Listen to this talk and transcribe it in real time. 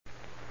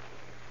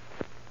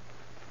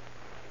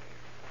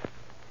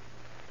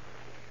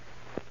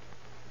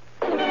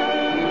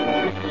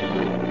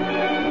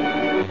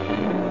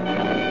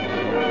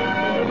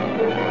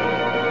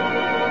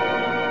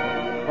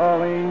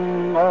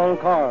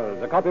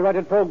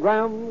copyrighted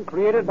program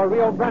created by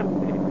Rio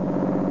Grande.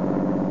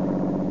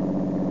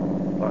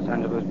 Los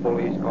Angeles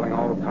police calling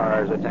all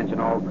cars. Attention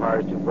all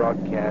cars to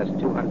broadcast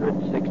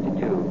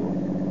 262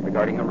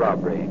 regarding a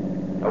robbery.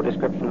 No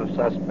description of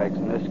suspects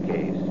in this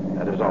case.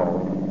 That is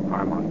all.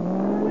 Harmon.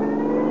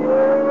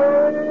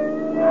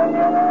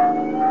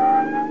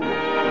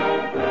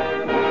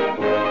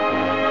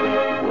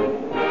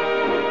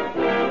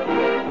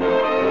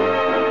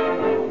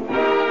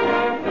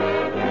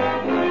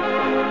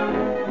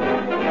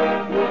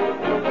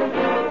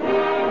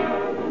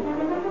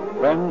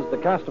 Friends, the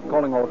cast of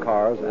Calling All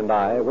Cars and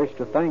I wish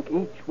to thank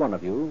each one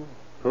of you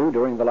who,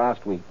 during the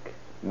last week,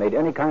 made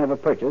any kind of a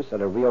purchase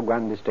at a Rio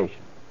Grande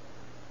station.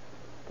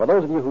 For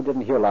those of you who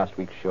didn't hear last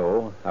week's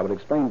show, I will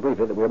explain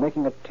briefly that we're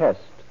making a test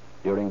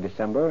during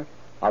December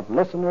of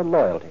listener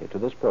loyalty to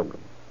this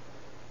program.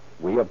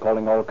 We of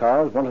Calling All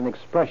Cars want an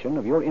expression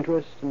of your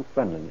interest and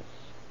friendliness.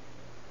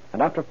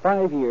 And after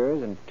 5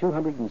 years and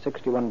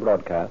 261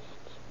 broadcasts,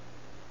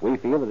 we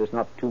feel that it's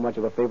not too much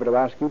of a favor to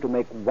ask you to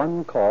make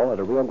one call at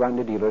a Rio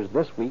Grande dealer's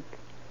this week,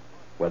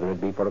 whether it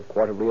be for a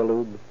quart of Rio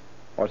Lube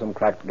or some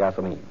cracked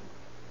gasoline.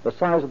 The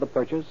size of the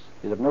purchase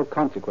is of no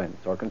consequence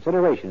or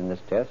consideration in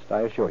this test,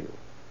 I assure you.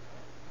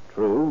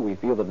 True, we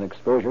feel that an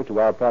exposure to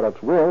our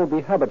products will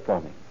be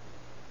habit-forming.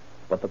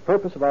 But the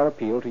purpose of our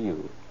appeal to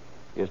you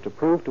is to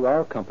prove to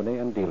our company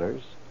and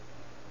dealers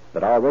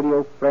that our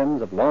radio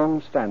friends of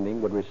long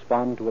standing would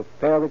respond to a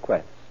fair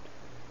request.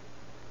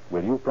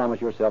 Will you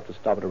promise yourself to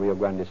stop at a Rio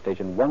Grande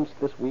station once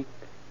this week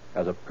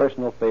as a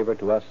personal favor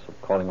to us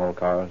of Calling All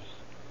Cars?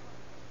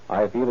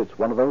 I feel it's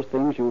one of those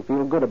things you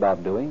feel good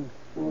about doing,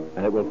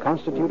 and it will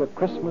constitute a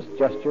Christmas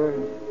gesture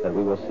that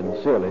we will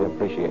sincerely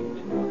appreciate.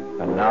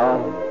 And now,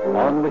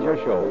 on with your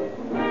show.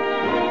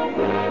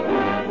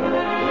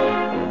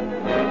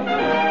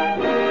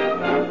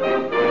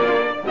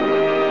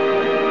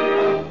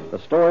 The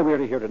story we are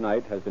to hear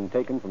tonight has been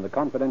taken from the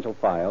confidential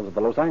files of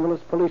the Los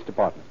Angeles Police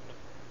Department.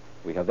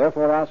 We have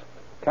therefore asked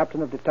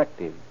Captain of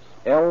Detectives,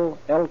 L.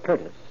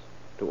 Curtis,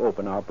 to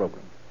open our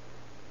program.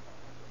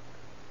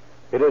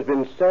 It has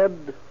been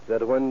said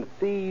that when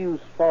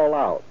thieves fall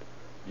out,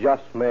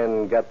 just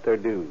men get their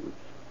dues.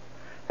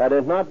 Had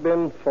it not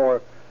been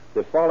for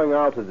the falling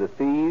out of the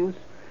thieves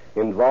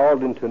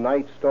involved in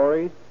tonight's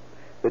story,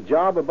 the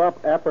job of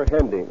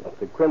apprehending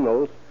the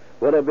criminals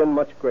would have been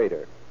much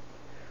greater.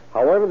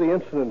 However, the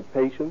incident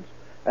patience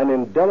and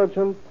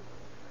intelligent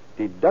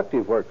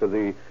deductive work of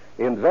the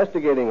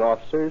investigating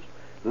officers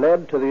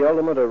led to the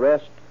ultimate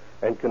arrest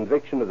and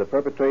conviction of the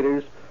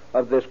perpetrators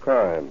of this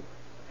crime.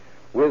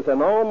 With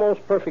an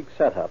almost perfect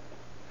setup,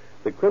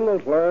 the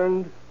criminals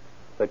learned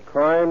that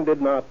crime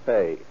did not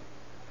pay.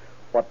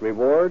 What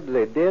reward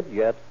they did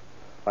yet,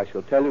 I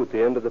shall tell you at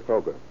the end of the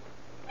program.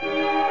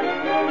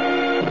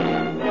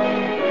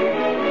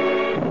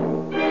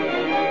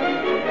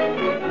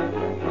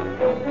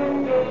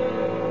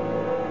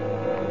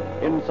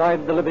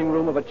 Inside the living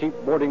room of a cheap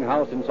boarding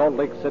house in Salt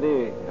Lake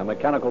City, a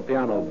mechanical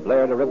piano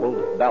blared a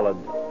ribald ballad.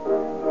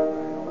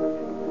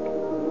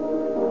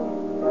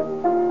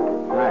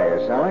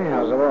 Hiya, Sally.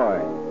 How's the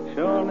boy?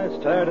 Sure, that's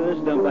tired of this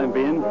dump I'm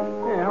being.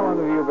 Yeah, how long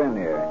have you been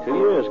here? 2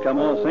 years, come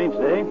All Saints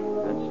Day.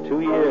 That's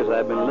 2 years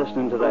I've been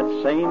listening to that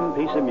same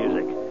piece of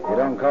music. You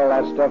don't call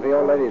that stuffy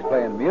old lady's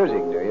playing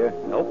music, do you?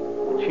 Nope,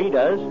 but she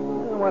does.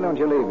 Well, why don't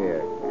you leave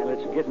here? Well,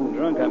 it's getting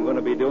drunk I'm going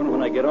to be doing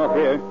when I get off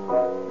here.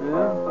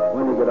 Yeah?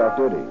 When do you get off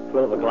duty?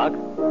 12 o'clock.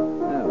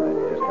 Well, then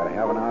you just got a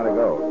half an hour to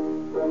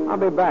go. I'll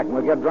be back and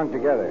we'll get drunk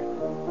together.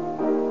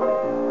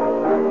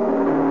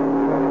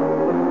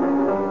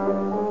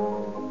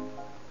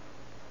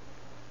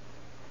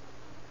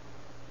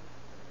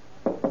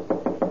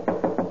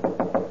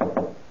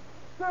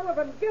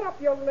 Sullivan, get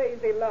up, you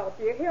lazy lout.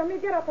 Do you hear me?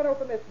 Get up and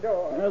open this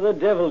door. Oh, the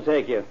devil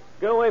take you.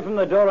 Go away from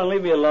the door and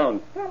leave me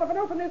alone. Sullivan,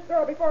 open this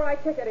door before I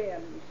kick it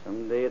in.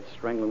 Someday it's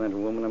strangling that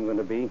woman I'm going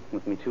to be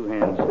with me 2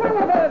 hands.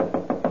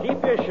 Sullivan!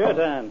 Keep your shirt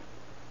on.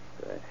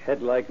 A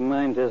head like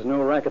mine, there's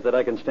no racket that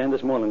I can stand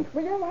this morning.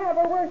 Well, you'll have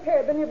a worse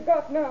head than you've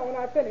got now when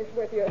I finish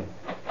with you.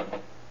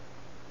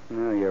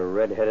 Oh, you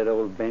red-headed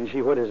old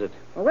Benji. What is it?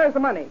 Well, where's the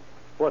money?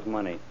 What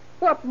money?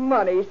 What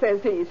money,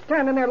 says he,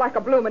 standing there like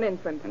a bloomin'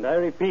 infant. And I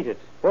repeat it.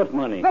 What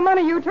money? The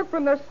money you took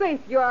from the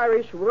safe, you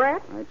Irish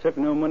rat. I took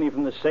no money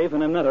from the safe,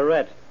 and I'm not a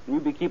rat. You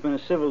be keeping a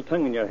civil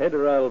tongue in your head,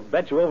 or I'll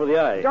bat you over the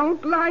eye.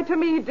 Don't lie to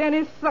me,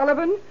 Dennis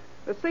Sullivan.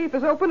 The safe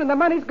is open and the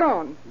money's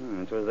gone.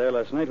 It was there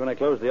last night when I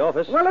closed the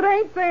office. Well, it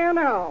ain't there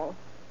now.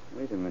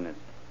 Wait a minute.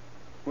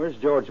 Where's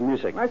George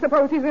Music? I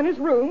suppose he's in his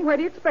room. Where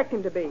do you expect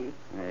him to be?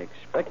 I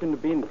expect him to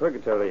be in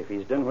purgatory if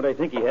he's done what I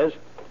think he has.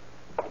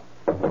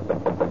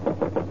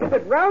 Is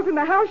it rousing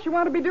the house you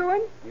want to be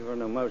doing? You are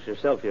no mouse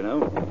yourself, you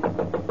know.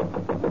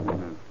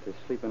 Just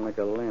sleeping like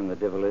a lamb, the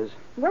devil is.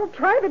 Well,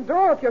 try the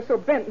door if you're so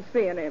bent on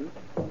seeing him.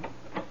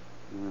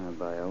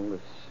 By all the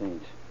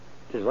saints.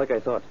 'Tis like I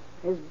thought.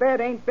 His bed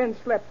ain't been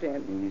slept in.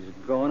 And he's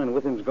gone, and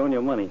with him's gone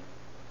your money.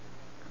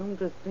 Come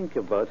to think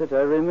about it,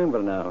 I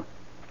remember now.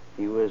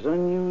 He was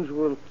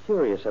unusual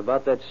curious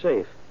about that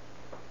safe.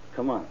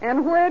 Come on.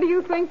 And where do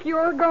you think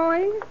you're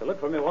going? To look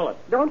for my wallet.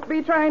 Don't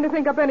be trying to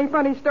think up any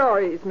funny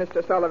stories,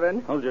 Mr.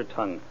 Sullivan. Hold your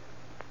tongue.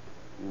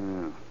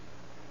 Yeah,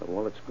 the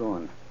wallet's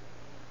gone.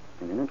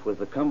 And in it was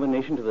the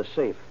combination to the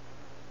safe.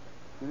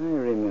 I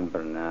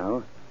remember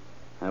now.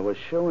 I was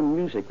showing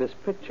Music this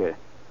picture.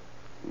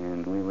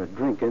 And we were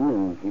drinking,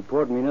 and he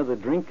poured me another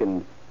drink,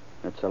 and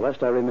that's the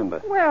last I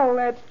remember. Well,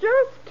 that's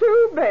just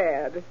too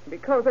bad.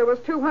 Because there was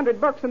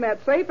 $200 in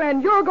that safe,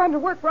 and you're going to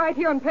work right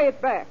here and pay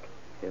it back.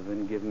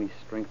 Heaven give me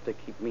strength to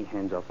keep me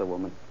hands off the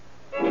woman.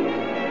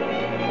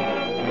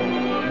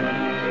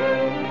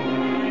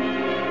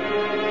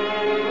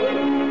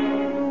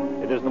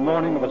 It is the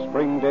morning of a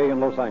spring day in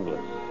Los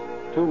Angeles.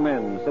 Two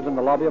men sit in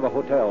the lobby of a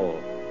hotel.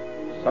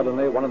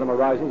 Suddenly, one of them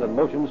arises and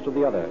motions to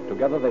the other.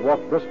 Together, they walk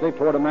briskly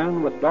toward a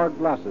man with dark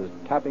glasses,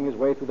 tapping his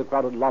way through the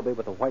crowded lobby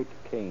with a white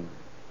cane.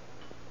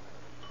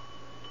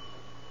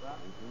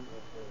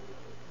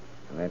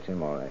 That's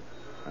him, all right.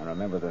 I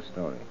remember the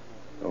story.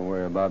 Don't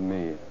worry about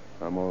me.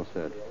 I'm all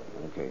set.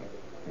 Okay,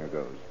 here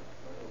goes.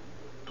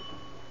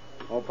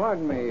 Oh,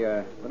 pardon me,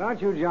 but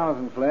aren't you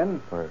Jonathan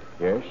Flynn?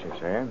 Yes,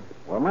 I am.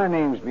 Well, my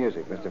name's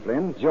Music, Mr.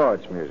 Flynn.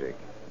 George Music.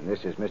 And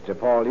this is Mr.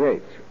 Paul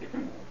Yates.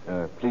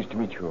 Pleased to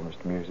meet you,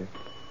 Mr. Music.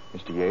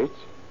 Mr. Yates?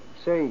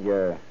 Say,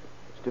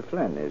 Mr.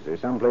 Flynn, is there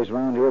someplace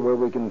around here where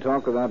we can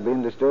talk without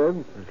being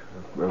disturbed?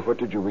 Well, what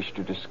did you wish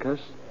to discuss?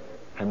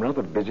 I'm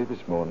rather busy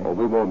this morning. Oh,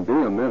 we won't be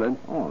a minute.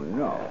 Oh,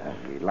 no.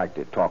 We'd like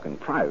to talk in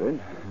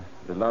private.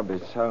 The lobby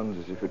sounds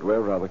as if it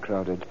were rather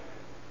crowded.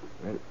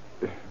 Well,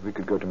 we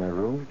could go to my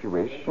room if you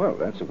wish. Well,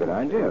 that's a good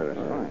idea. That's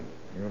fine.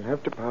 You'll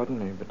have to pardon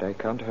me, but I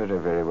can't hear her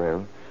very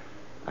well.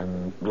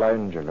 I'm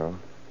blind, you know.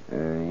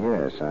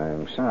 Yes,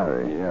 I'm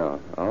sorry. Yeah,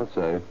 I'll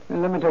say.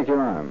 Let me take your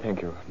arm.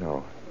 Thank you.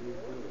 No.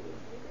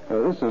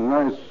 This is a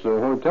nice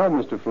hotel,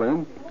 Mr.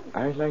 Flynn.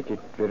 I like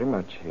it very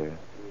much here.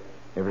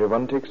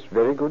 Everyone takes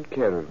very good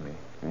care of me.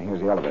 And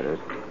here's the elevator.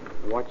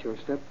 Watch your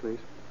step, please.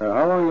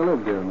 How long you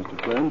lived here,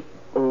 Mr. Flynn?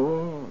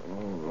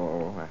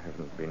 Oh, I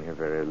haven't been here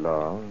very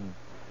long.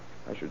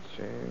 I should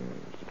say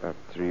it's about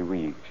 3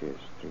 weeks, yes.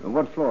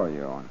 What floor are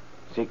you on?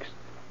 6.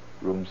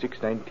 Room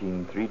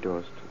 619, 3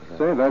 doors to the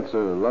Say, that's a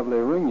lovely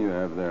ring you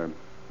have there.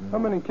 How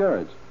many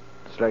carats?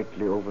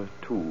 Slightly over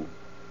 2.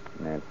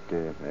 That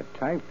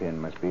tie pin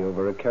must be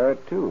over a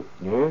carat, too.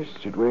 Yes,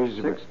 it weighs...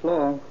 6th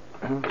floor.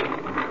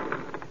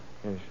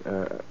 Yes,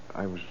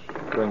 I was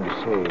going to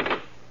say,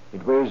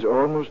 it weighs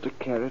almost a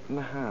carat and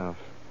a half.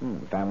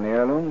 Family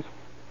heirlooms?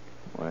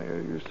 Why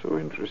are you so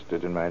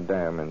interested in my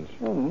diamonds?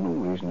 Oh, no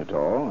reason at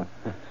all.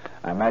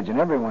 I imagine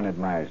everyone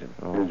admires them.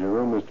 Oh. Here's your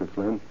room, Mr.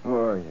 Flynn.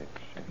 Oh, yes.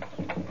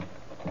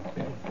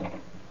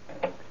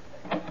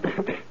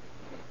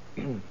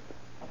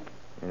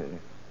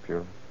 If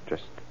you'll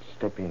just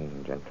step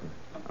in, gentlemen.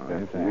 All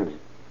right, thanks.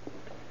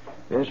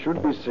 There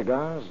should be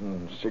cigars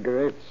and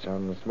cigarettes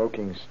on the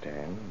smoking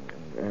stand.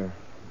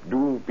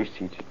 Do be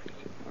seated,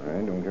 please. All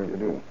right, don't have to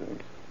do.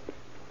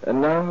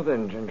 And now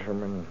then,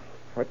 gentlemen,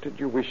 what did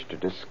you wish to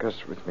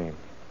discuss with me?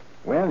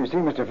 Well, you see,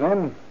 Mr.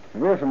 Flynn,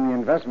 we're from the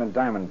Investment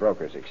Diamond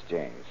Brokers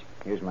Exchange.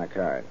 Here's my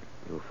card.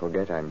 You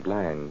forget I'm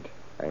blind.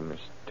 I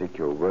must take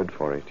your word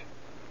for it.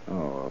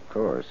 Oh, of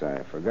course,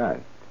 I forgot.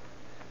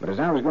 But as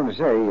I was going to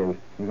say, you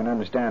can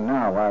understand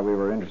now why we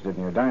were interested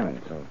in your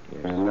diamonds. Oh,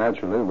 yes. And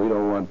naturally, we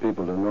don't want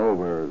people to know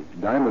we're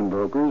diamond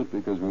brokers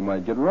because we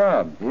might get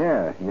robbed.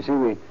 Yeah, you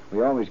see,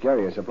 we always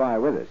carry a supply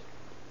with us.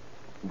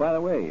 By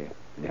the way,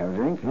 you have a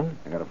drink?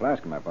 I got a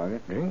flask in my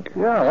pocket. Drink?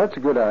 Yeah, that's a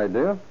good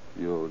idea.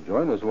 You'll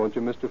join us, won't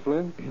you, Mr.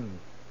 Flynn?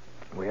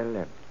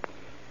 Well,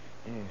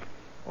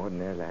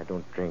 ordinarily I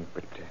don't drink,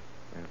 but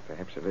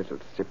perhaps a little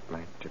sip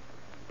might pick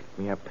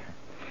me up.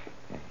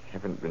 I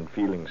haven't been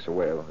feeling so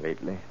well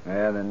lately.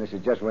 Well, then this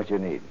is just what you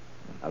need.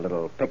 A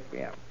little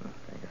pick-me-up.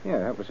 Thank you.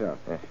 Yeah, help yourself.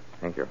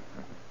 Thank you.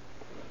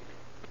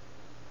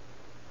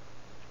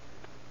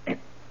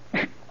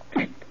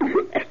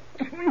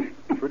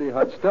 Pretty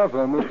hot stuff,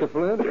 huh, Mr.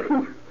 Flynn?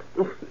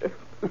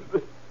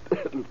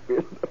 That'll be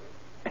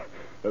enough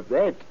of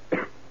that.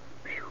 That's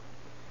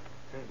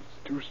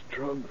too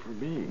strong for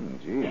me.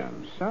 Gee,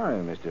 I'm sorry,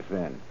 Mr.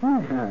 Flynn.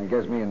 I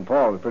guess me and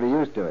Paul are pretty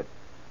used to it.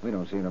 We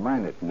don't seem to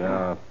mind it.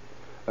 No.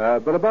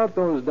 But about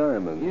those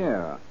diamonds.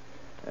 Yeah.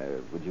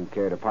 Would you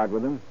care to part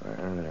with them?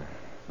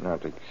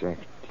 Not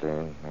exactly.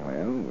 No.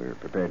 Well, we're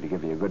prepared to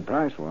give you a good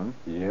price for them.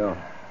 Yeah.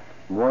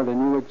 More than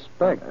you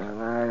expect.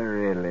 I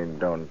really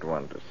don't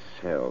want to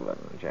sell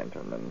them,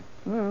 gentlemen.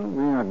 Well,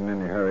 we aren't in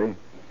any hurry.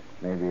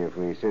 Maybe if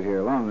we sit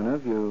here long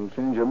enough, you'll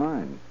change your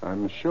mind.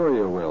 I'm sure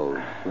you will,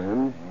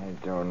 Flynn.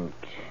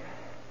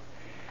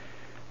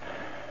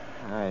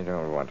 I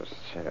don't want to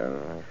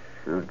sell.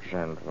 If you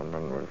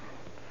gentlemen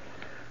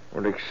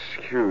would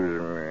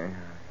excuse me.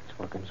 It's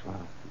working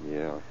swell.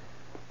 Yeah.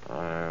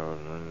 I have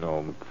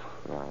no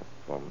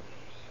problem,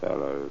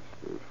 sellers.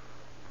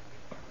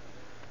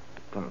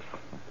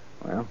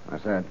 Well,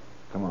 that's that.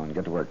 Come on,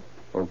 get to work.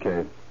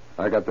 Okay.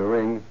 I got the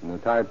ring and the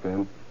tie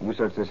pin. You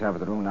search this half of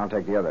the room, and I'll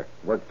take the other.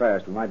 Work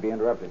fast. We might be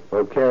interrupted.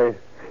 Okay.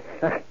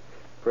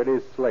 Pretty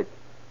slick.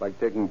 Like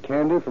taking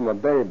candy from a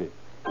baby.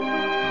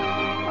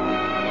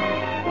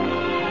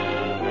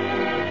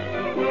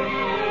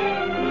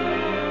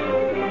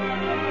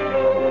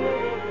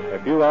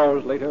 few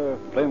hours later,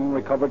 Flynn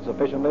recovered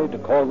sufficiently to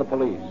call the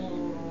police.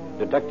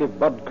 Detective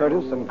Bud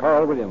Curtis and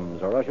Carl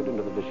Williams are ushered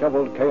into the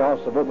disheveled chaos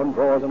of open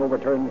drawers and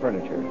overturned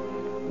furniture,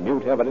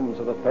 mute evidence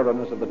of the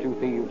thoroughness of the two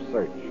thieves'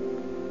 search.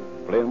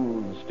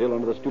 Flynn, still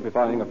under the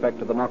stupefying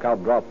effect of the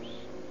knockout drops,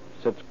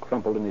 sits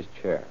crumpled in his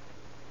chair.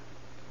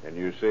 And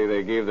you say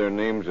they gave their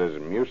names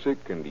as Music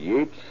and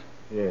Yates?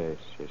 Yes,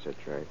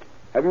 that's right.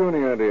 Have you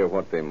any idea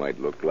what they might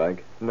look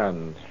like?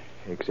 None,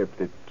 except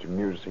that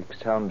Music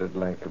sounded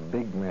like a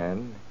big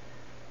man,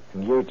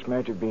 and Yates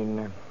might have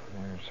been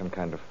some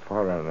kind of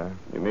foreigner.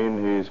 You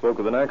mean he spoke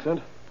with an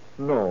accent?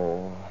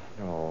 No.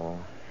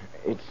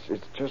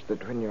 It's just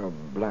that when you're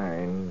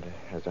blind,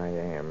 as I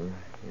am,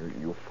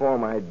 you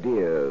form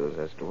ideas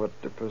as to what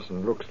the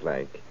person looks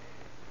like.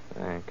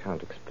 I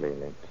can't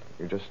explain it.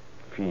 You just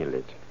feel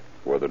it.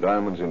 Were the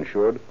diamonds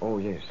insured? Oh,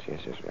 yes.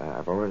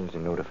 I've already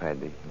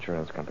notified the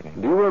insurance company.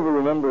 Do you ever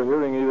remember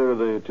hearing either of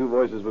the two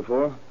voices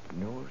before?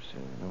 No, sir.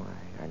 No,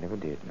 I never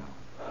did, no.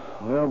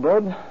 Well,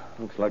 Bud,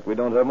 looks like we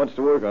don't have much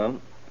to work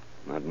on.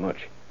 Not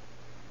much.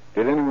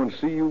 Did anyone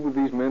see you with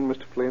these men,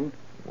 Mr. Flynn?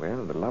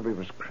 Well, the lobby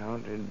was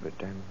crowded, but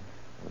I'm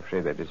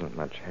afraid that isn't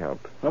much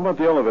help. How about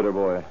the elevator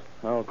boy?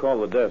 I'll call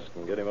the desk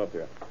and get him up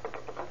here.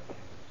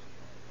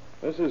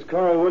 This is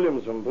Carl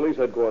Williams from police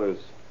headquarters.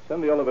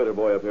 Send the elevator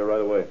boy up here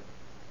right away.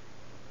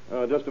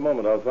 Just a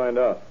moment, I'll find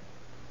out.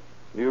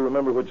 Do you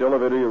remember which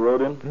elevator you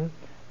rode in?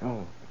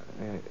 Oh,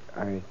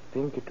 I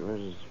think it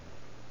was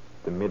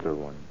the middle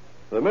one.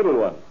 The middle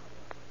one?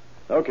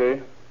 Okay,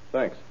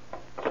 thanks.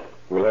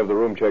 We'll have the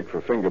room checked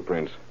for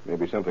fingerprints.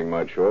 Maybe something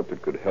might show up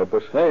that could help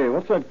us. Hey,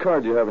 what's that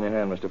card you have in your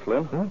hand, Mr.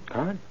 Flynn?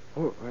 Card?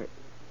 Wait,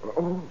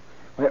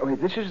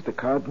 this is the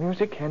card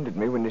Music handed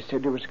me when they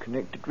said it was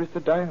connected with the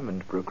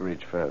diamond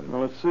brokerage firm.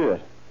 Well, let's see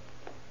it.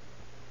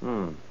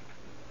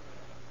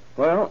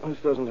 Well, this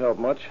doesn't help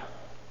much.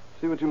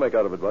 See what you make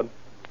out of it, Bud.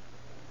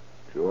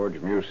 George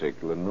Music,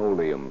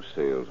 linoleum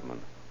salesman.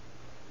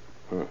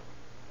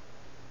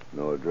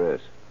 No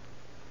address.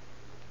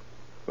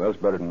 Well,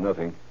 it's better than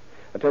nothing.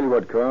 I tell you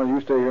what, Carl,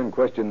 you stay here and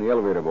question the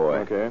elevator boy.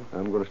 Okay.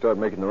 I'm going to start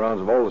making the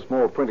rounds of all the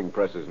small printing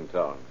presses in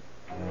town.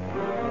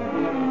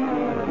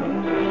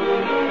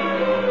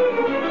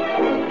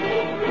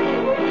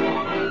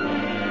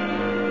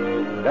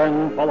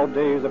 Then followed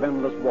days of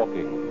endless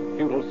walking,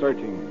 futile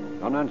searching,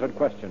 unanswered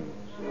questions.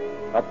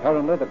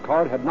 Apparently, the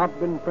card had not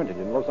been printed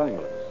in Los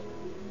Angeles.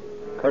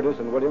 Curtis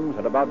and Williams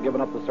had about given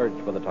up the search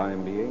for the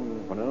time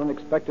being when an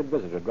unexpected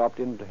visitor dropped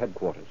into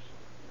headquarters.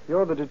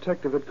 You're the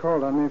detective that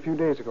called on me a few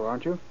days ago,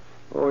 aren't you?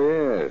 Oh,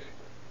 yes.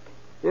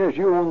 Yes,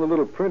 you own the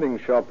little printing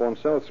shop on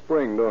South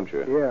Spring, don't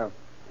you? Yeah.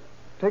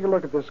 Take a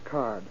look at this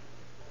card.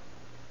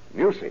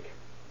 Music?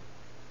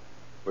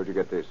 Where'd you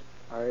get this?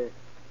 I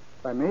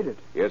made it.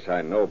 Yes,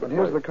 I know, but... And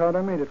here's the card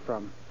I made it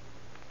from.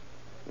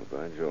 Oh,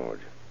 by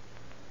George.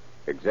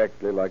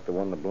 Exactly like the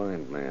one the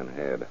blind man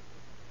had.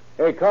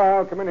 Hey,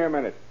 Carl, come in here a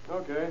minute.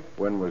 Okay.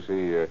 When was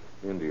he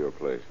into your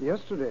place?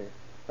 Yesterday.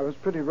 I was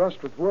pretty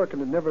rushed with work,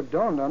 and it never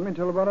dawned on me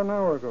until about an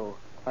hour ago.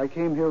 I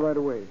came here right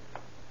away.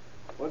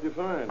 What'd you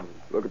find?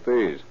 Look at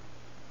these.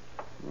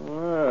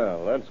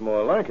 Well, that's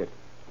more like it.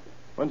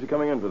 When's he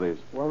coming in for these?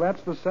 Well,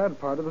 that's the sad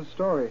part of the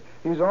story.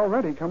 He's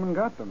already come and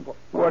got them.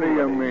 What do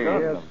you mean?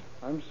 Yes,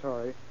 I'm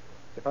sorry.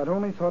 If I'd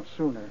only thought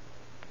sooner.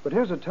 But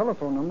here's a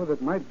telephone number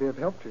that might be of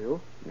help to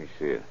you. Let me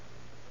see it.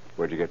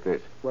 Where'd you get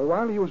this? Well,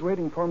 while he was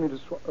waiting for me to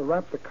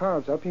wrap the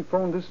cards up, he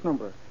phoned this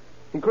number.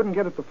 He couldn't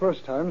get it the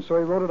first time, so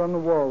he wrote it on the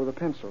wall with a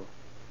pencil.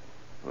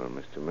 Well,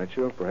 Mr.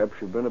 Mitchell, perhaps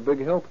you've been a big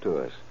help to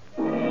us.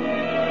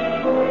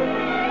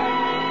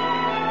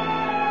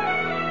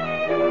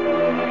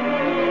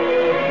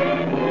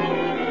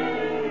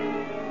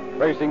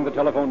 Tracing the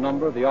telephone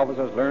number, the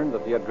officers learned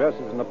that the address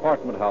is an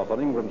apartment house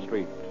on Ingram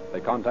Street. They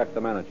contact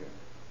the manager.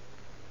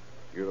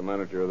 You're the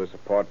manager of this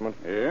apartment?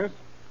 Yes?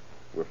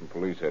 We're from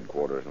police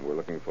headquarters, and we're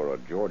looking for a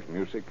George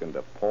Music and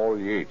a Paul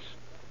Yates.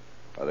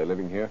 Are they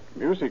living here?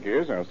 Music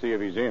is. I'll see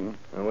if he's in.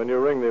 And when you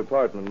ring the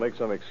apartment, make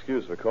some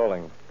excuse for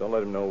calling. Don't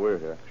let him know we're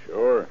here.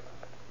 Sure.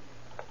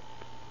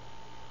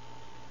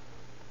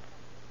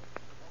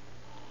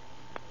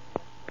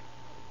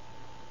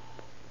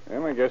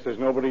 Well, I guess there's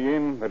nobody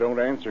in. They don't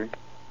answer.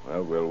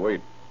 Well, we'll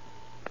wait.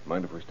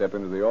 Mind if we step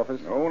into the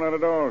office? No, not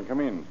at all. Come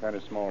in. Kind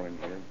of small in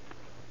here.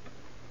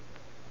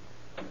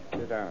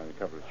 Sit down. A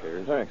couple of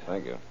chairs. Thanks.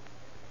 Thank you.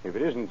 If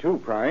it isn't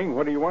too prying,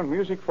 what do you want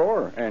music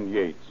for? And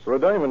Yates? For a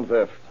diamond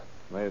theft.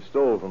 They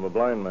stole from a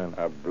blind man.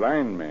 A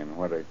blind man?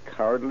 What a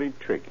cowardly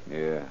trick.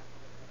 Yeah.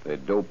 They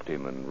doped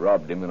him and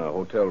robbed him in a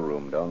hotel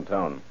room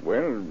downtown.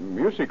 Well,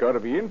 music ought to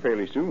be in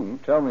fairly soon.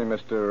 Tell me,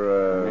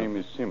 Mr. My name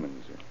is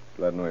Simmons.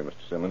 Glad to know you,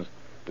 Mr. Simmons.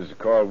 This is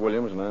Carl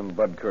Williams, and I'm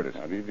Bud Curtis.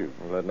 How do you do?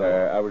 Glad to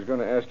know. I was going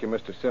to ask you,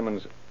 Mr.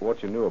 Simmons,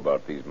 what you knew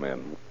about these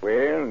men.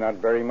 Well, not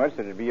very much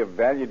that'd be of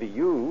value to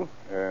you.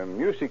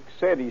 Music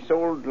said he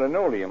sold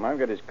linoleum. I've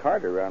got his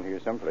card around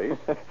here someplace.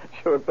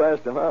 Sure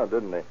passed him out,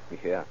 didn't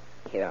he?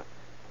 Yeah.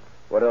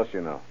 What else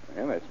you know?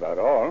 Well, that's about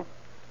all.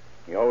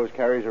 He always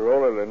carries a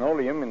roll of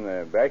linoleum in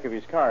the back of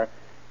his car.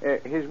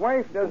 His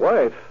wife doesn't...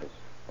 Wife?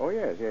 Oh,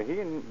 yes. Yeah, he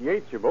and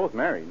Yates are both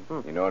married.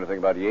 You know anything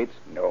about Yates?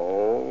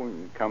 No,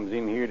 he comes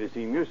in here to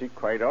see music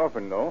quite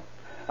often, though.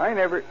 I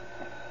never...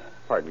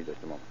 Pardon me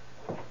just a moment.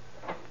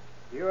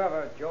 Do you have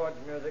a George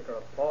Music or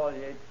a Paul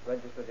Yates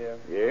registered here?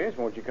 Yes,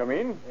 won't you come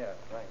in? Yeah,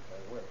 thanks. I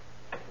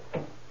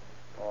will.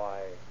 Oh,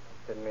 I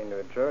didn't mean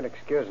to intrude.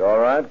 Excuse me. All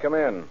right, come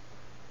in.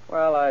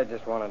 Well, I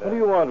just wanted to... What do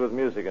you want with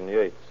music and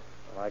Yates?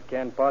 I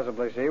can't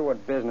possibly see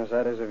what business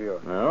that is of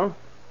yours. No?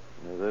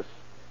 Does this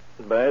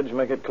badge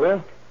make it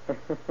clear?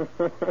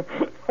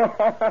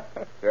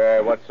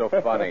 What's so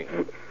funny?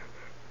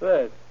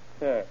 This.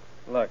 Here,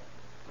 look.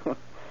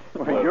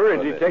 Well, you're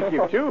a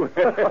detective, too.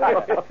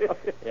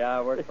 Yeah,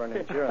 I work for an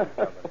insurance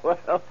company.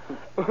 Well,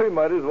 we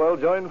might as well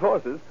join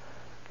forces.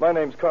 My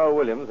name's Carl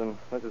Williams, and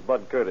this is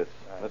Bud Curtis.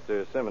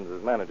 Mr. Simmons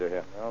is manager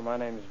here. No, my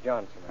name's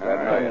Johnson.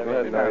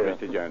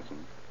 Mr.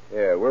 Johnson.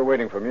 Yeah, we're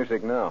waiting for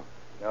music now.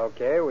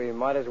 Okay, we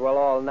might as well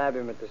all nab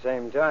him at the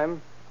same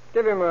time.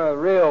 Give him a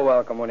real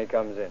welcome when he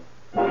comes in.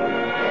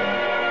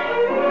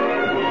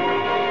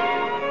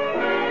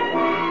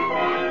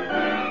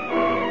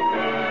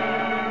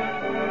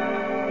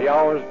 The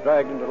hours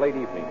dragged into late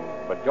evening,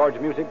 but George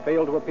Music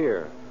failed to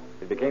appear.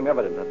 It became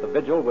evident that the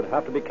vigil would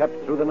have to be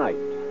kept through the night.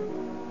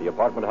 The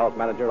apartment house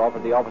manager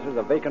offered the officers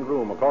a vacant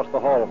room across the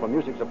hall from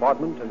Music's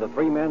apartment, and the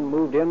three men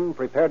moved in,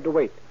 prepared to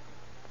wait.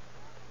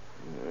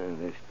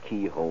 This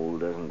keyhole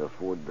doesn't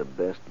afford the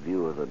best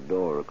view of the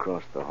door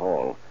across the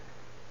hall.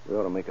 We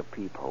ought to make a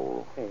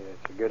peephole. Hey,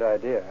 that's a good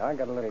idea. I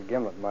got a little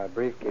gimlet in my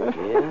briefcase.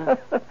 Yeah?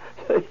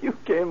 You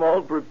came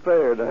all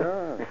prepared, huh?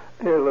 Sure.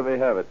 Here, let me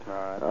have it. All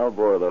right. I'll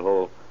bore the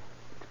hole.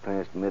 It's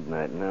past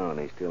midnight now, and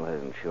he still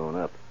hasn't shown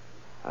up.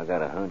 I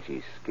got a hunch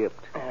he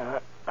skipped. Yeah,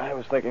 I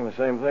was thinking the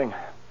same thing.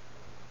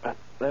 But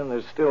then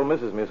there's still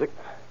Mrs. Music.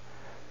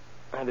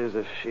 That is,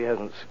 if she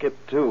hasn't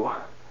skipped, too.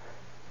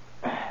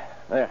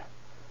 There.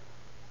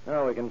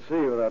 Now we can see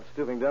without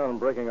stooping down and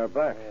breaking our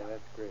back. Yeah,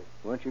 that's great.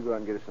 Why don't you go out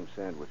and get us some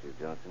sandwiches,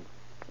 Johnson?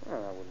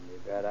 Well, that wouldn't be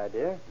a bad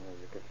idea.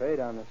 There's a cafe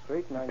down the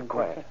street, and I can...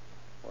 Quiet.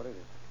 What is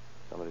it?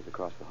 Somebody's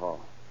across the hall.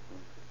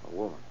 A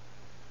woman.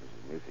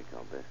 Mrs. Music,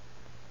 I'll bet.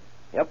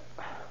 Yep.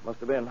 Must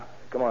have been.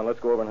 Come on,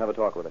 let's go over and have a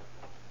talk with her.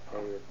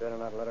 Hey, you'd better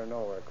not let her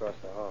know we're across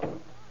the hall.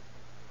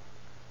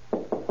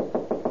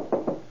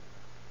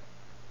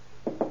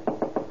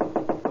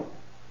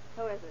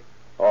 Who is it?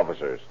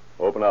 Officers,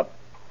 open up.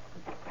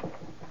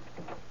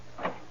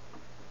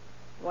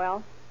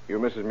 Well? You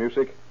Mrs.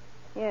 Music?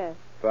 Yes.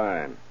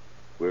 Fine.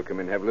 We'll come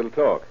in and have a little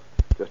talk.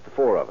 Just the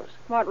four of us.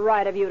 What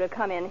right have you to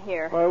come in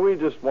here? Well, we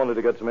just wanted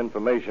to get some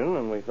information,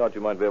 and we thought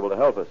you might be able to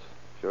help us.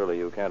 Surely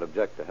you can't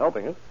object to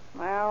helping us.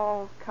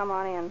 Well, come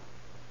on in.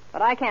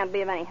 But I can't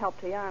be of any help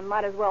to you. I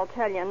might as well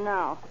tell you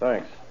now.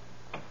 Thanks.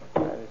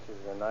 This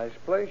is a nice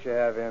place you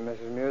have here,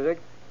 Mrs. Music.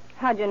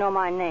 How'd you know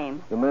my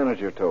name? The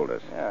manager told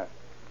us. Yeah.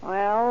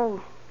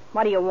 Well,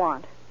 what do you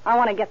want? I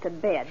want to get to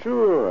bed.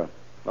 Sure.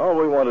 All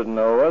we wanted to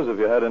know was if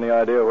you had any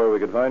idea where we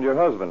could find your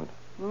husband.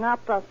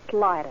 Not the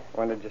slightest.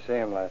 When did you see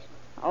him last?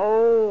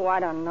 Oh, I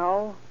don't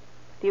know.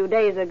 A few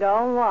days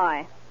ago.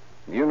 Why?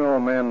 You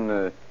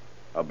know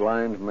a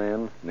blind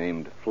man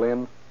named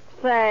Flynn?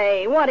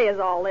 Say, what is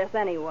all this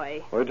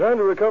anyway? We're trying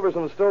to recover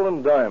some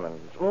stolen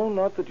diamonds. Oh,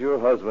 not that your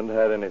husband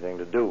had anything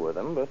to do with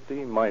them, but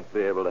he might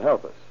be able to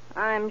help us.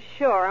 I'm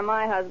sure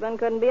my husband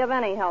couldn't be of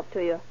any help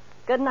to you.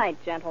 Good night,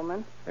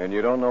 gentlemen. And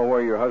you don't know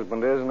where your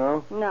husband is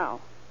now?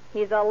 No.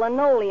 He's a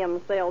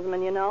linoleum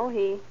salesman, you know.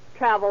 He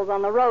travels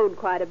on the road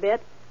quite a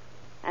bit.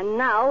 And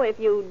now, if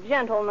you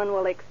gentlemen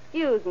will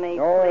excuse me,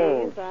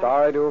 please.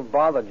 Sorry to have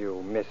bothered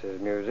you, Mrs.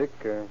 Music.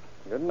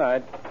 Good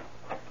night.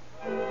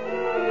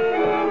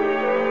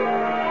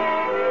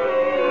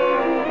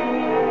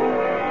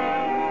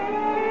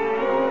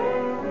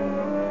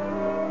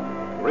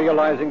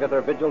 Realizing that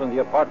their vigil in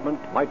the apartment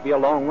might be a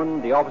long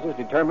one, the officers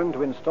determined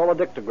to install a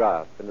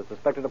dictograph in the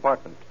suspected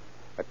apartment.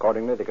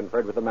 Accordingly, they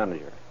conferred with the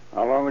manager.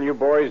 How long will you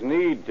boys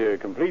need to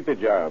complete the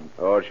job?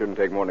 Oh, it shouldn't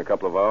take more than a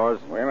couple of hours.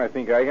 Well, I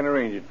think I can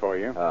arrange it for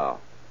you. Oh.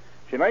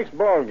 She likes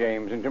ball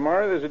games, and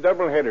tomorrow there's a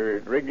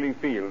doubleheader at Wrigley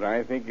Field.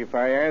 I think if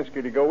I ask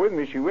her to go with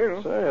me, she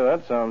will. Say,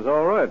 that sounds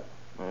all right.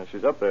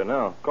 She's up there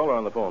now. Call her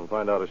on the phone.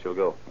 Find out if she'll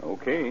go.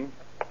 Okay.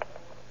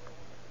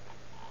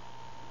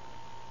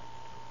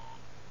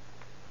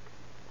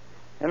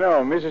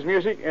 Hello, Mrs.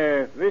 Music.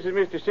 This is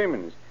Mr.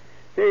 Simmons.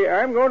 Say,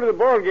 I'm going to the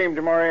ball game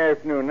tomorrow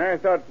afternoon. I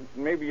thought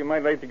maybe you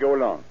might like to go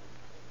along.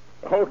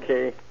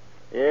 Okay.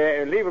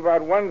 Yeah, leave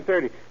about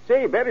 1:30.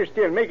 Say, better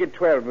still, make it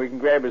 12. We can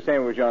grab a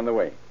sandwich on the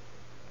way.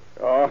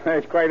 Oh,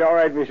 that's quite all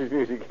right, Mrs.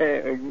 Music.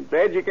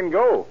 Glad you can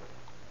go.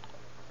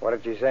 What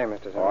did she say,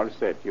 Mr. Simmons? All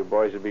set. You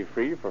boys will be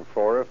free for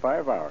 4 or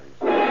 5 hours.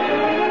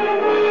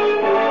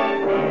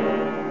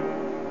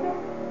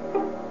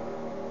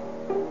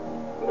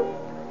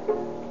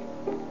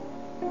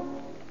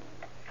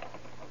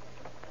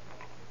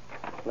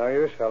 No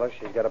use, fellas.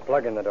 She's got a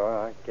plug in the door.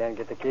 I can't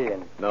get the key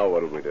in. Now what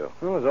do we do?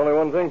 Well, there's only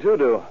one thing to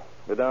do.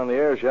 Go down the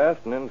air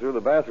shaft and in through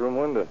the bathroom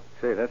window.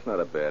 Say, that's not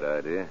a bad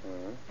idea.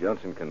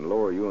 Johnson can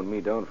lower you and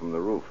me down from the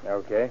roof.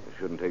 Okay. It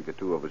shouldn't take the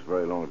two of us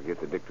very long to get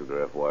the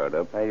dictograph wired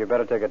up. Now, you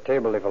better take a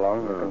table leaf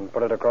along. You can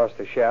put it across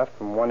the shaft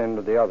from one end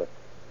to the other.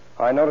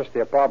 I noticed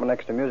the apartment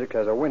next to music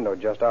has a window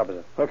just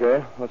opposite.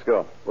 Okay, let's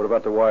go. What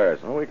about the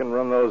wires? Well, we can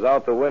run those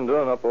out the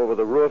window and up over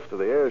the roof to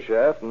the air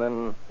shaft and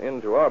then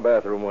in through our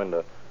bathroom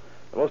window.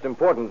 The most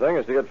important thing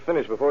is to get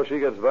finished before she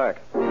gets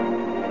back.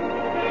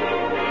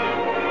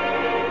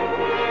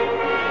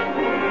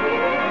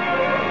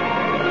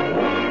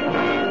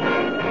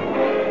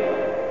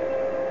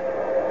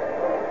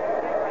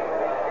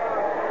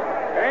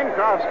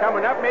 Bancroft's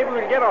coming up. Maybe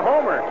we can get a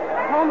homer.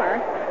 A homer?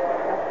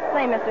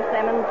 Say, Mr.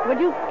 Simmons, would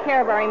you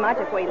care very much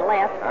if we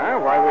left?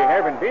 Why, we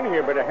haven't been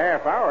here but a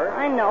half hour.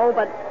 I know,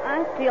 but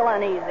I feel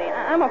uneasy.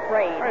 I'm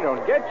afraid. I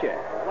don't get you.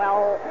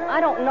 Well,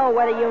 I don't know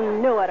whether you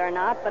knew it or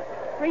not, but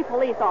 3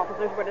 police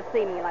officers were to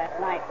see me last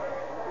night.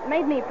 It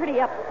made me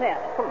pretty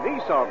upset.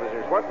 Police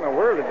officers? What in the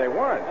world did they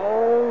want?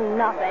 Oh,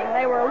 nothing.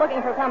 They were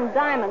looking for some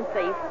diamond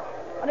thief.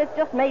 But it's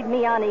just made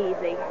me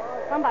uneasy.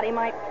 Somebody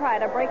might try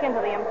to break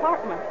into the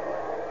apartment.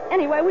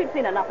 Anyway, we've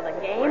seen enough of the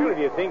game. Well, if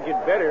you think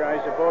you'd better, I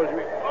suppose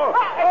we... Oh!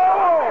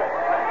 Oh!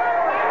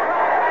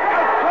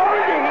 I told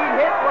you he'd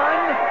hit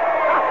one.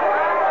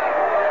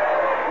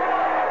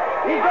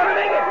 He's going to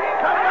make it.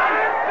 Come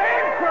on,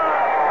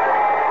 Bancroft!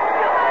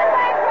 Come on,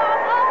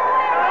 Bancroft! All the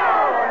way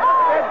around!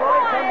 That boy,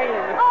 come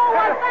in. Oh,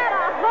 was that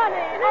a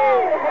honey?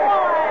 Oh,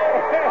 boy!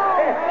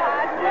 Oh,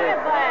 gosh, look at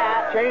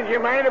that. Change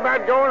your mind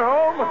about going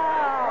home?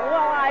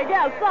 I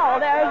guess so.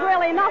 There's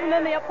really nothing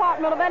in the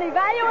apartment of any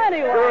value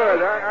anyway.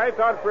 Good. I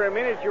thought for a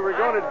minute you were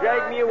going to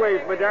drag me away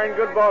from a darn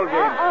good ball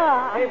game.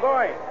 Hey,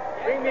 boy,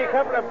 bring me a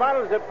couple of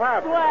bottles of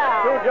pop.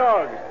 Well. 2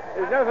 dogs.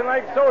 There's nothing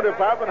like soda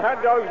pop and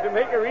hot dogs to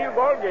make a real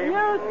ball game.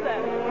 You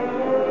said.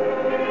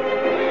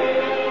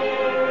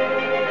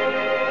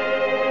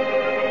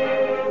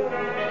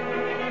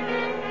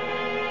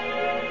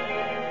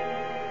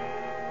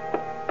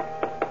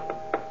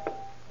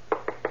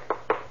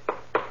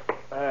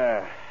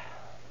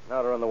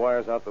 Now to run the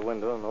wires out the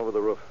window and over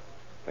the roof.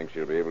 Think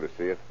she'll be able to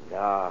see it?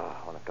 Nah,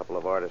 when a couple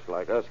of artists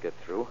like us get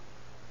through.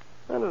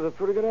 And it's a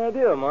pretty good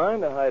idea of mine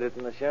to hide it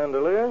in the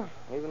chandelier,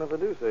 even if I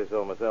do say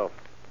so myself.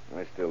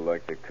 I still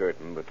like the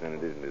curtain, but then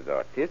it isn't as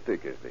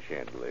artistic as the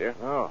chandelier.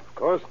 No, of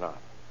course not.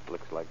 It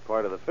looks like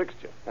part of the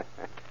fixture.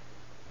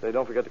 Say,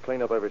 don't forget to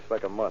clean up every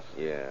speck of muss.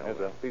 Yeah.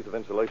 There's a piece of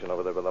insulation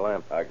over there by the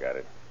lamp. I got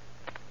it.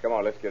 Come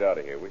on, let's get out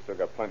of here. We still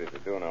got plenty to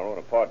do in our own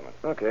apartment.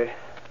 Okay.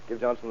 Give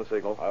Johnson the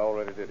signal. I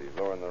already did. He's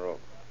lowering the rope.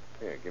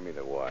 Here, give me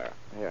the wire.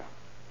 Here.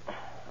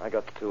 I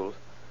got the tools.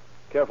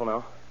 Careful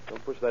now.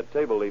 Don't push that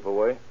table leaf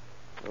away.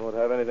 We won't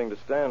have anything to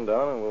stand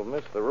on, and we'll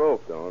miss the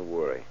rope. Don't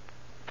worry.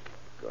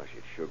 Gosh,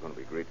 it's sure going to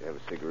be great to have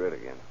a cigarette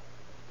again.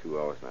 2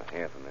 hours and a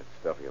half in that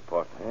stuffy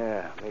apartment.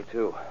 Yeah, me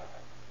too.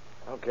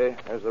 Okay,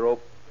 there's the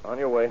rope. On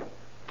your way.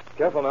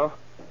 Careful now.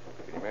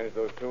 Can you manage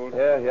those tools?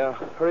 Yeah.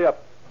 Hurry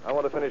up. I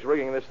want to finish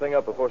rigging this thing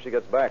up before she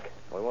gets back.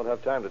 We won't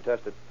have time to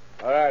test it.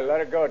 All right, let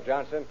her go,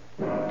 Johnson.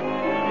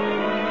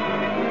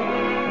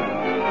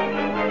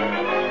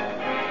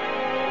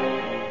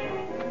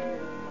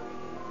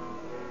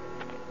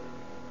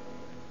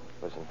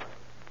 Listen,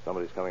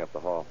 somebody's coming up the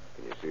hall.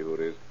 Can you see who it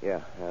is?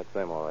 Yeah, it's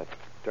them, all right.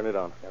 Turn it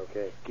on.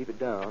 Okay. Keep it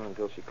down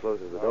until she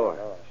closes the door.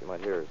 Oh. She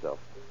might hear herself.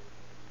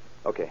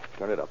 Okay,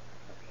 turn it up.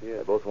 Yeah.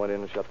 They both went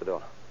in and shut the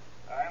door.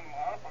 I'm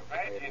awful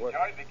glad you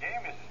enjoyed the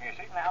game, Mrs.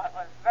 Music. Well, it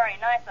was very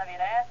nice of you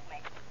to ask me.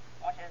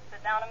 Want you to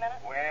sit down a minute?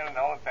 Well,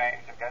 no,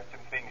 thanks. I've got some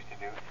things to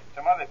do.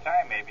 Some other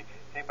time, maybe.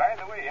 Say, by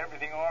the way,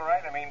 everything all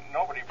right? I mean,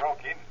 nobody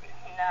broke in.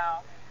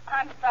 No.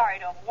 I'm sorry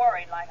to have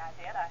worried like I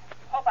did. I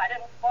hope I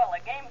didn't spoil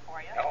the game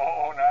for you.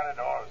 No, not at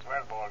all.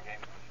 Swell ball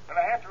game. But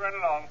I have to run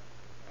along.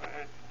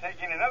 Take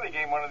in another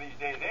game one of these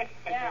days, eh?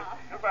 Yeah.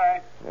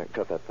 Goodbye. Yeah,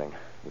 cut that thing.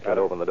 You can't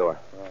open the door.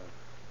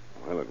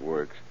 Well, it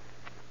works.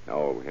 Now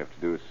all we have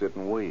to do is sit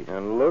and wait.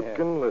 And look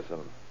and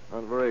listen.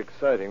 Not very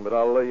exciting, but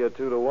I'll lay you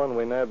 2-1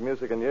 we nab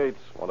Music and Yates.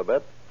 Want to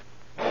bet?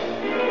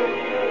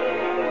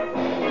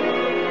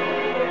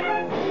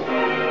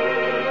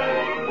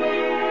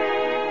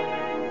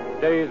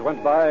 Days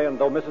went by, and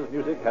though Mrs.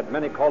 Music had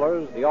many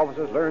callers, the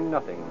officers learned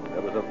nothing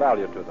that was of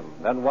value to them.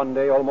 Then one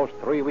day, almost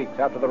 3 weeks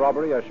after the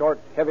robbery, a short,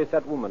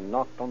 heavy-set woman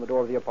knocked on the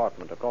door of the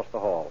apartment across the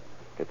hall.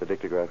 Get the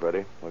dictograph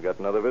ready. We've got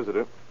another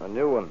visitor. A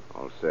new one.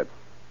 All set.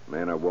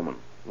 Man or woman?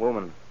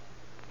 Woman.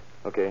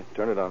 Okay,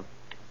 turn it on.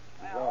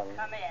 Well,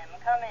 come in.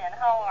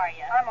 How are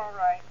you? I'm all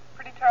right.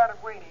 Pretty tired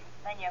of waiting.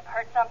 Then you've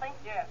heard something?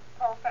 Yes.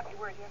 Paul sent me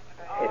word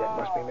yesterday. Hey, that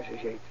must be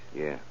Mrs. Yates.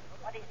 Yeah.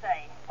 What'd he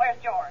say? Where's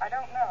George? I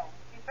don't know.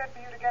 He said for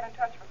you to get in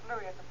touch with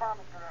Louis at the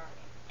farmer's garage.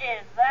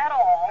 Is that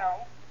all?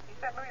 No. He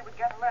said Louis would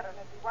get a letter and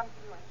there'd be one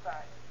for you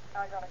inside.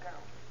 Now I gotta go.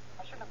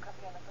 I shouldn't have come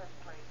here in the first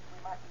place. We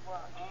might be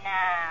watched.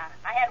 Nah.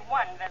 I had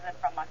one visit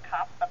from the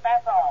cops, but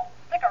that's all.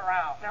 Stick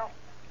around. No.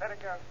 Better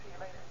go. See you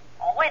later.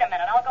 Oh, wait a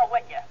minute. I'll go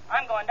with you.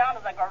 I'm going down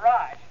to the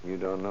garage. You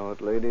don't know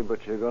it, lady,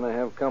 but you're going to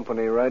have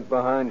company right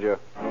behind you.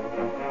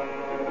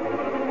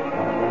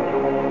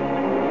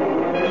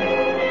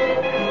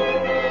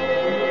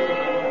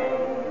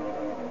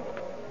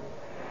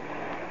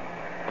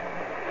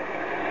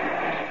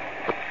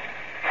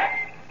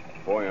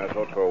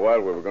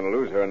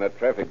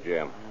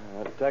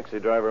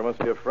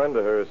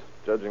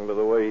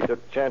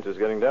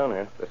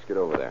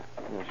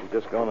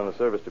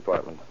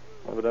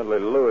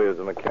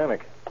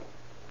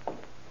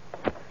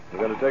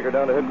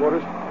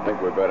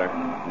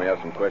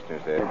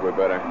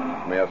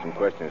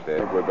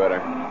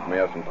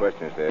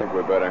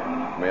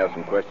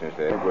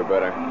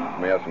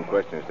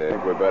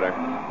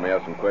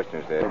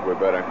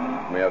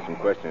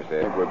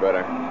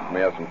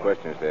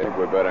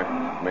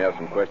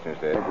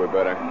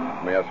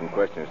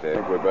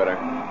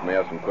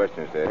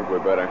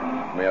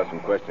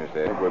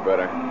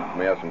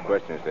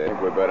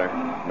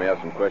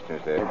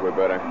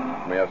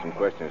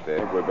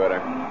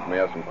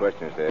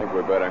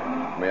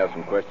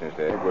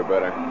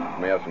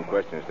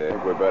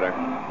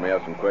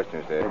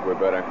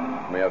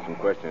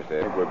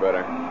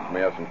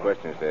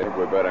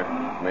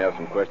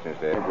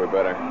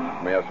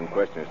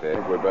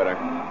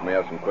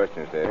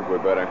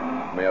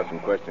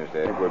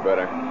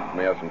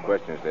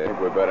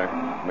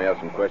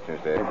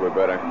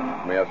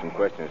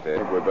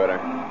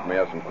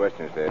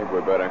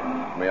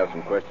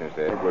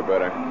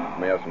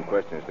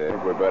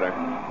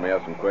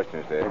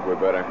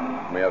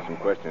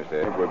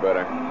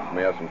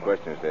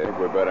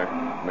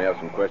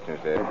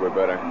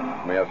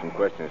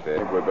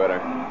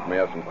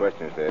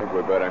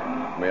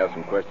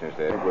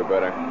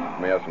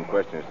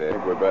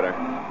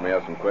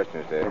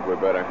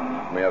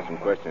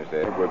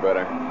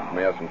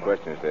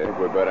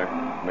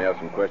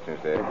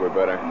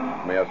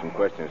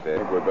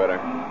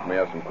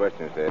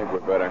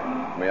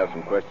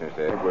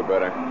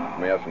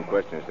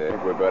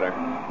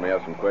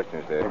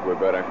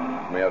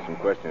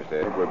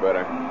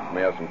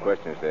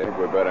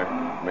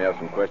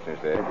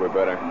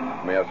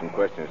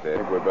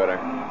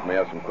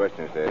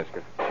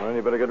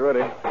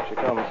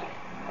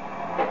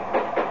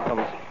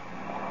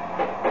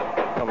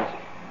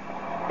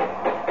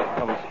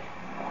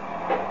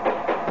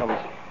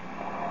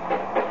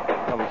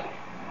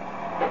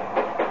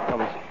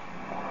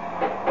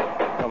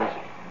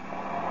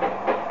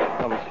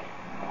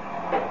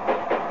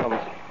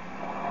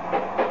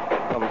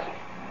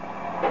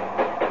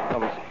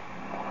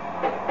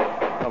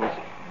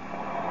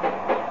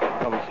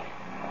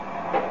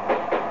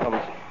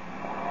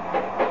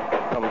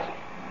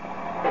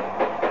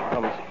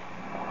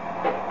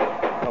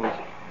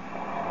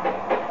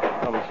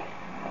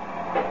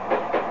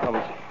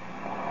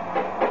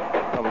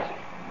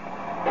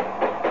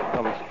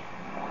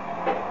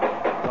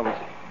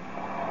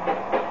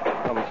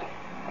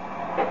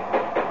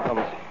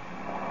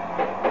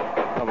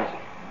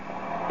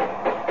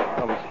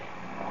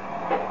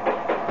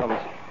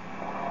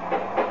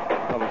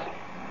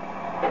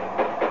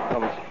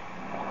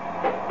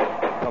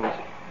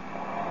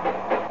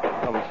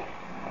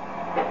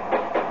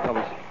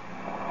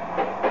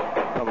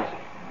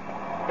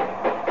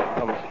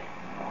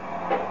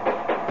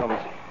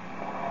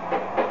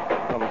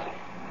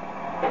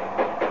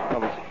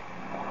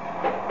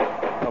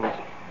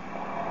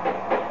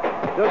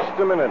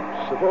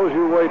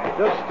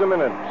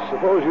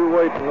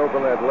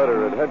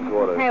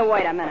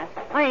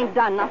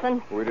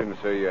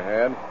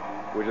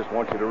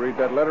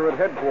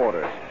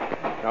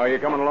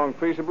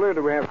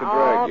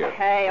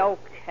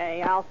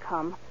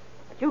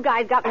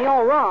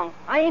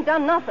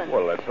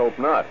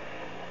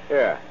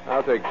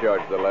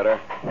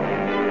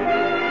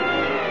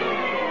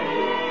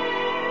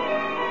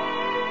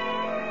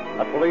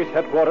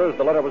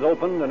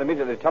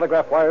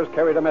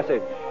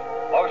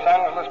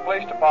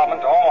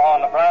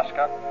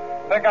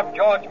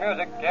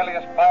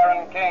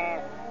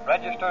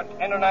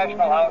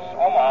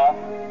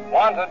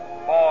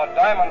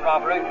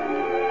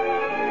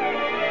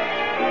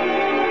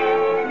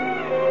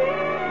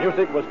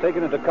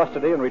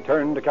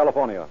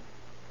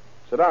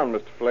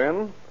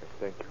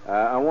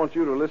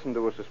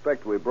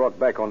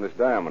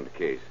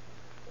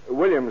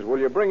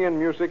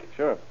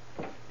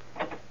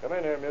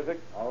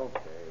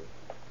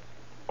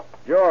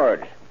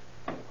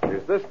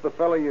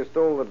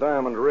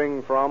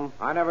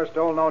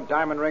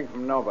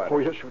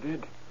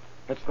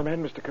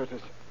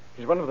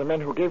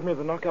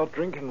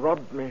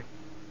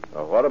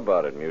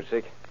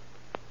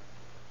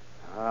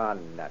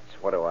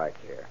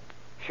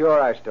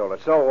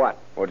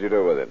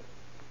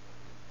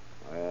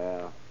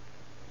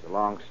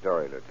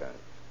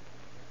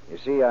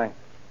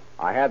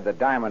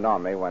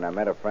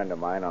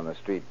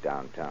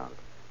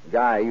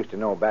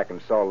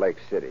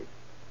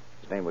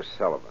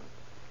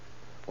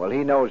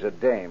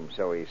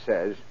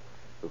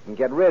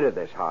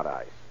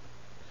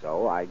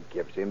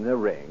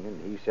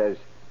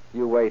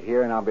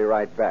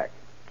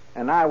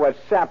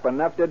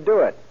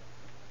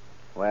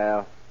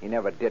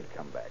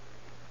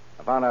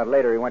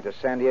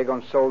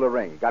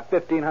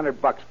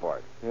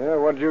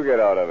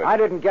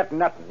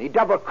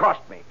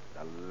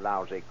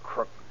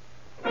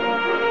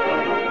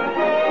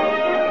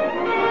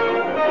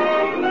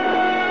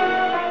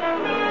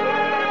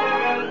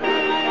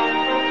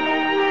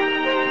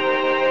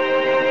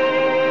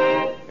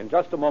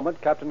 just a moment,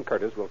 Captain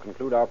Curtis will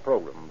conclude our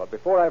program. But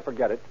before I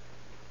forget it,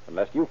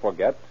 unless you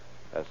forget,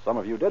 as some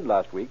of you did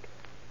last week,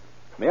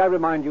 may I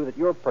remind you that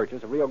your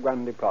purchase of Rio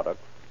Grande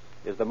products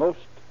is the most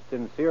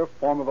sincere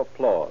form of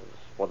applause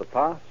for the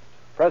past,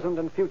 present,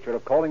 and future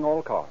of Calling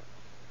All Cars.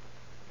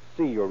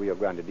 See your Rio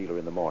Grande dealer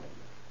in the morning,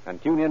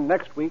 and tune in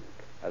next week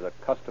as a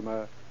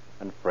customer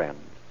and friend.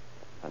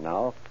 And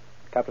now,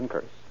 Captain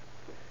Curtis.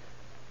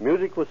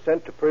 Music was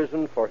sent to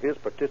prison for his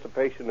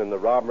participation in the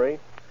robbery,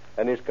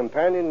 and his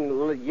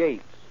companion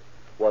Yates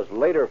was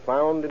later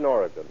found in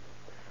Oregon.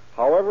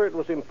 However, it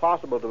was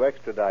impossible to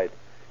extradite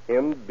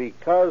him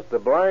because the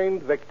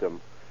blind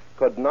victim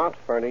could not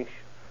furnish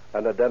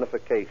an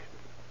identification.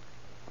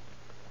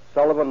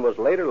 Sullivan was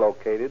later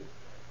located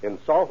in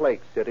Salt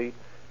Lake City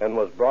and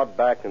was brought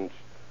back and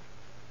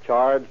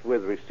charged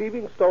with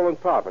receiving stolen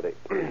property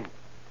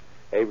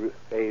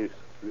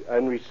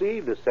and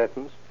received a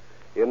sentence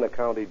in the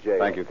county jail.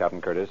 Thank you, Captain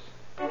Curtis.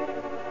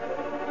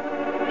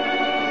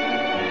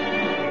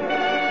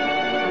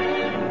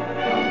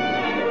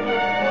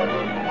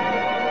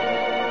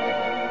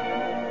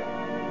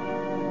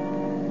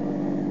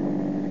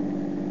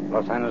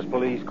 Los Angeles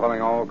Police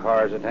calling all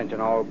cars, attention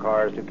all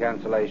cars to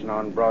cancellation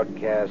on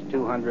broadcast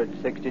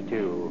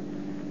 262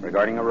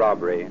 regarding a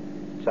robbery.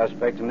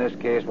 Suspect in this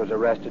case was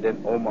arrested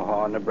in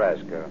Omaha,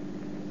 Nebraska.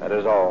 That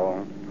is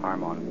all.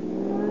 Harmon.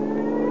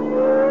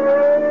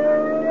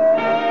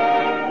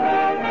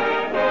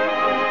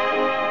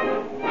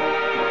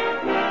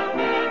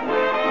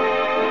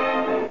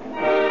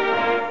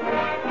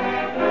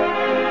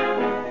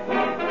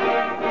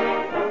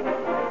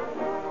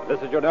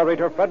 This is your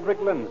narrator, Frederick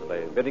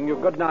Lindsley, bidding you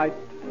good night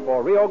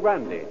for Rio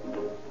Grande.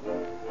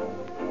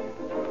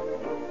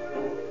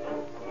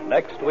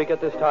 Next week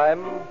at this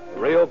time,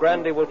 Rio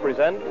Grande will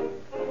present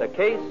The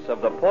Case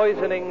of the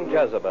Poisoning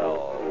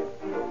Jezebel.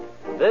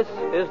 This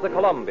is the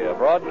Columbia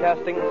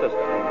Broadcasting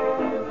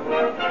System.